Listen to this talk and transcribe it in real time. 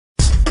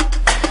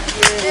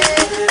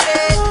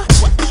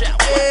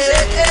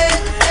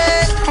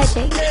Hi,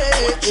 Jake.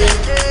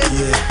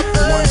 Yeah,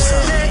 one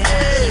time.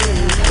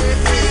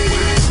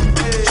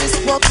 Just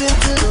walked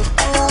into the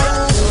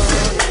room,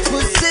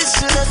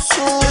 position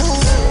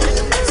assumed.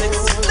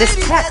 This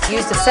tech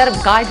used a set of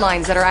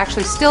guidelines that are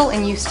actually still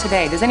in use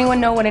today. Does anyone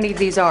know what any of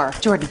these are?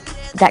 Jordan.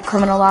 That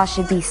criminal law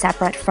should be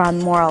separate from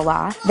moral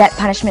law. That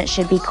punishment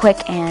should be quick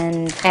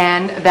and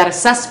that a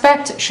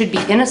suspect should be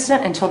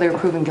innocent until they're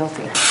proven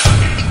guilty.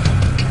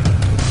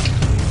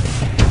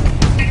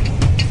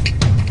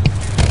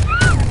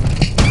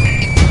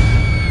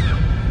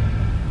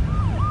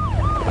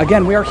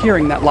 Again, we are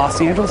hearing that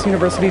Los Angeles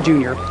University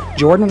junior,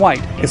 Jordan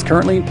White, is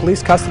currently in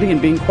police custody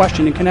and being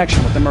questioned in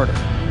connection with the murder.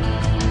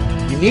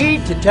 You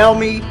need to tell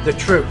me the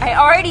truth. I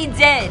already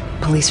did.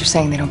 Police are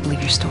saying they don't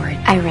believe your story.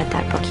 I read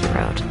that book you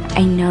wrote.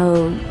 I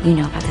know you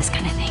know about this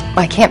kind of thing.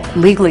 I can't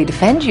legally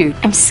defend you.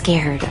 I'm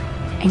scared.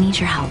 I need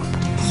your help.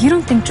 You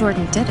don't think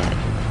Jordan did it?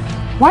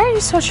 Why are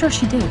you so sure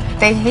she did?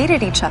 They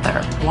hated each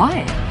other.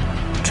 Why?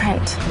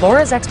 Trent.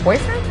 Laura's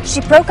ex-boyfriend?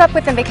 She broke up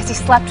with him because he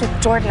slept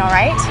with Jordan, all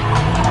right?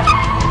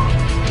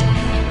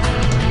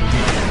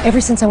 Ever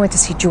since I went to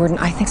see Jordan,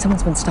 I think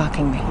someone's been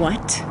stalking me.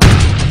 What?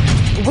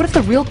 What if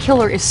the real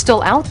killer is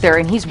still out there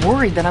and he's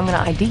worried that I'm going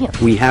to ID him?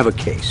 We have a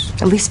case.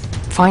 At least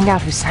find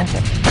out who sent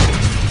it.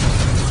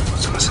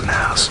 Someone's in the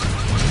house.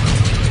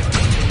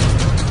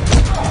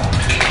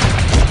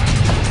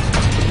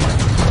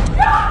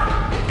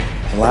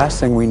 The last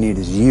thing we need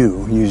is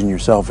you using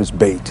yourself as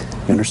bait.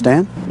 You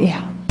understand?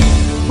 Yeah.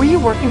 Were you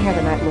working here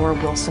the night Laura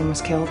Wilson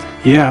was killed?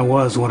 Yeah, I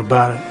was. What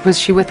about it? Was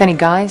she with any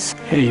guys?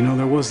 Hey, you know,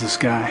 there was this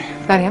guy.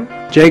 Is that him?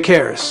 Jake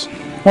Harris.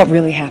 What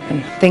really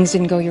happened? Things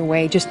didn't go your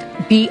way. Just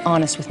be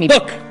honest with me.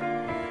 Look,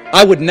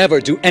 I would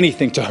never do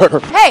anything to her.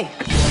 Hey!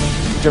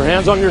 Put your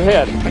hands on your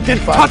head.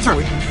 Identify. Touch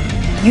her.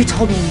 You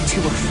told me you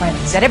two were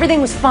friends, that everything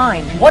was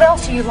fine. What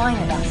else are you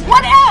lying about?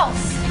 What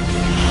else?